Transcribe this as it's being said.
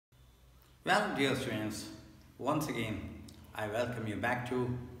Well, dear students, once again, I welcome you back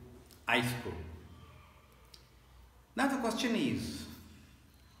to iSchool. Now the question is,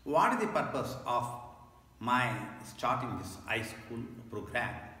 what is the purpose of my starting this iSchool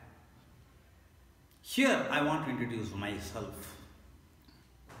program? Here I want to introduce myself.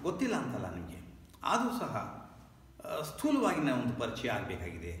 ಗೊತ್ತಿಲ್ಲ ಅಂತಲ್ಲ ನಿಮಗೆ ಆದರೂ ಸಹ ಸ್ಥೂಲವಾಗಿ ನಾವು ಒಂದು ಪರಿಚಯ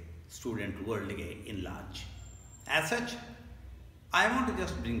ಆಗಬೇಕಾಗಿದೆ student ವರ್ಲ್ಡ್ಗೆ in large. As such I want to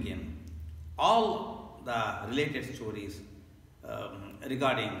just bring in all the related stories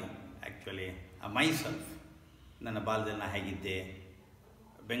regarding actually myself. ನನ್ನ ಬಾಲ್ಯದಲ್ಲಿ ನಾನು ಹೇಗಿದ್ದೆ,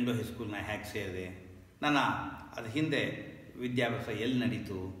 ಬೆಂಗಳೂರು ಹೈಸ್ಕೂಲ್ನ ಹೇಗೆ ಸೇರಿದೆ, ನನ್ನ ಅದು ಹಿಂದೆ ವಿದ್ಯಾಭ್ಯಾಸ ಎಲ್ಲಿ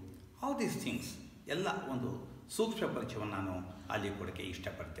ನಡೀತು, ಆಲ್ ದೀಸ್ ಥಿಂಗ್ಸ್ ಎಲ್ಲ ಒಂದು ಸೂಕ್ಷ್ಮ ಪರಿಚಯವನ್ನು ನಾನು ಅಲ್ಲಿ ಕೊಡೋಕ್ಕೆ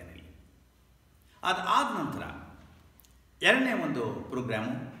ಇಷ್ಟಪಡ್ತೇನೆ. ಅದಾದ ನಂತರ ಎರಡನೇ ಒಂದು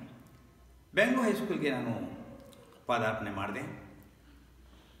ಪ್ರೋಗ್ರಾಮು ಬೆಂಗಳೂರು ಹೈಸ್ಕೂಲ್ಗೆ ನಾನು ಪದಾರ್ಪಣೆ ಮಾಡಿದೆ.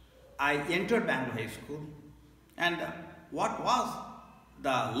 I entered Bangalore High School, and what was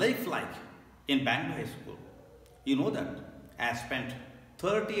the life like in Bangalore High School? You know that I have spent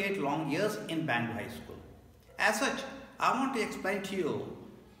 38 long years in Bangalore High School. As such, I want to explain to you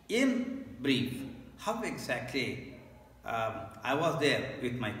in brief how exactly I was there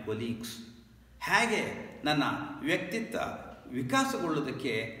with my colleagues. ಹೇಗೆ ನನ್ನ ವ್ಯಕ್ತಿತ್ವ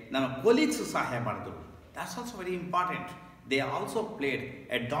ವಿಕಾಸಗೊಳ್ಳೋದಕ್ಕೆ ನನ್ನ colleagues ಸಹಾಯ ಮಾಡಿದ್ರು. That's also very important. They also played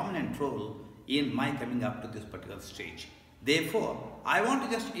a dominant role in my coming up to this particular stage. Therefore, I want to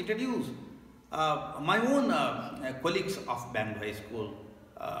just introduce my own colleagues of Bangalore High School,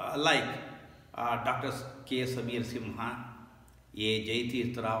 like Dr. K. Samir Simha, A.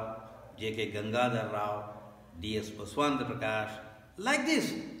 Jaitirth Rao, J. K. Gangadhar Rao, D. S. Baswandra Prakash. Like this,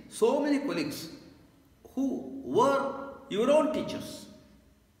 so many colleagues who were your own teachers.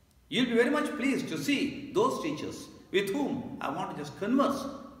 You'll be very much pleased to see those teachers with whom I want to just converse.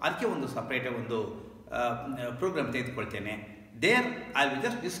 ಅದಕ್ಕೆ ಒಂದು separate ಒಂದು program ತೆಗೆದುಕೊಳ್ತೇನೆ. There I'll be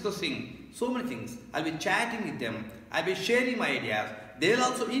just discussing so many things. I'll be chatting with them. I'll be sharing my ideas. They'll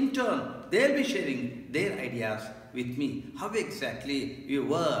also in turn, they'll be sharing their ideas with me. How exactly we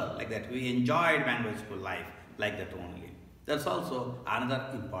were like that. We enjoyed Bangalore school life like that only. That's also another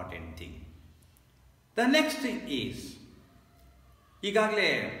important thing. The next thing is,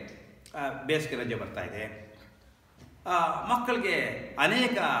 ಈಗಾಗಲೇ ಬೇಸಿಗೆ ರಜೆ ಬರ್ತಾ ಇದೆ. ಮಕ್ಕಳಿಗೆ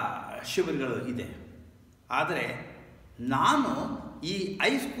ಅನೇಕ ಶಿಬಿರಗಳು ಇದೆ. ಆದರೆ ನಾನು ಈ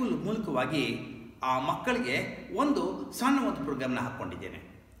ಐಸ್ಕೂಲ್ ಮೂಲಕವಾಗಿ ಆ ಮಕ್ಕಳಿಗೆ ಒಂದು ಸಣ್ಣ ಒಂದು ಪ್ರೋಗ್ರಾಮ್ನ ಹಾಕ್ಕೊಂಡಿದ್ದೇನೆ.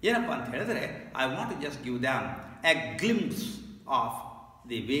 ಏನಪ್ಪ ಅಂತ ಹೇಳಿದ್ರೆ, I want to just give damn A glimpse of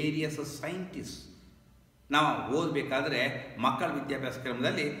the various scientist. ನಾವು ಓದಬೇಕಾದ್ರೆ ಮಕ್ಕಳ ವಿದ್ಯಾಭ್ಯಾಸ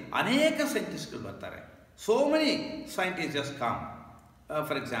ಕ್ರಮದಲ್ಲಿ ಅನೇಕ ಸೈಂಟಿಸ್ಟ್ಗಳು ಬರ್ತಾರೆ. So many scientist just come.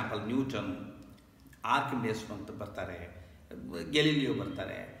 For example Newton, Archimedes ಅಂತ ಬರ್ತಾರೆ, ಗೆಲಿಲಿಯೋ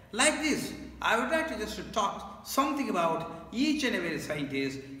ಬರ್ತಾರೆ. Like this, I would like to just talk something about each and every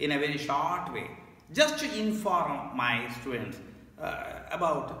scientist in a very short way, just to inform my students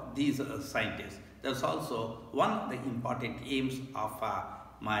about these scientists. That's also one of the important aims of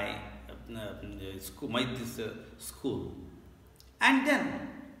my school. And then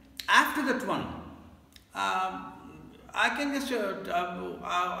after that one, I can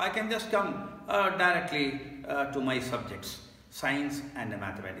just come directly to my subjects, science and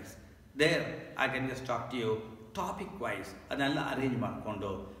mathematics. There I can just talk to you topic wise. ಅದನ್ನೆಲ್ಲ arrange ಮಾಡಿಕೊಂಡು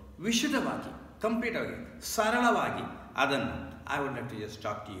ವಿಶದವಾಗಿ, complete ಆಗಿ, ಸರಳವಾಗಿ ಅದನ್ನು I would like to just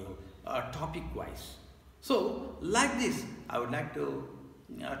talk to you topic wise. So like this, I would like to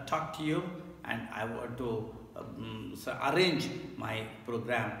talk to you, and I want to arrange my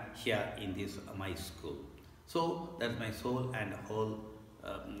program here in this my school. So that's my soul and whole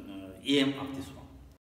aim of this one.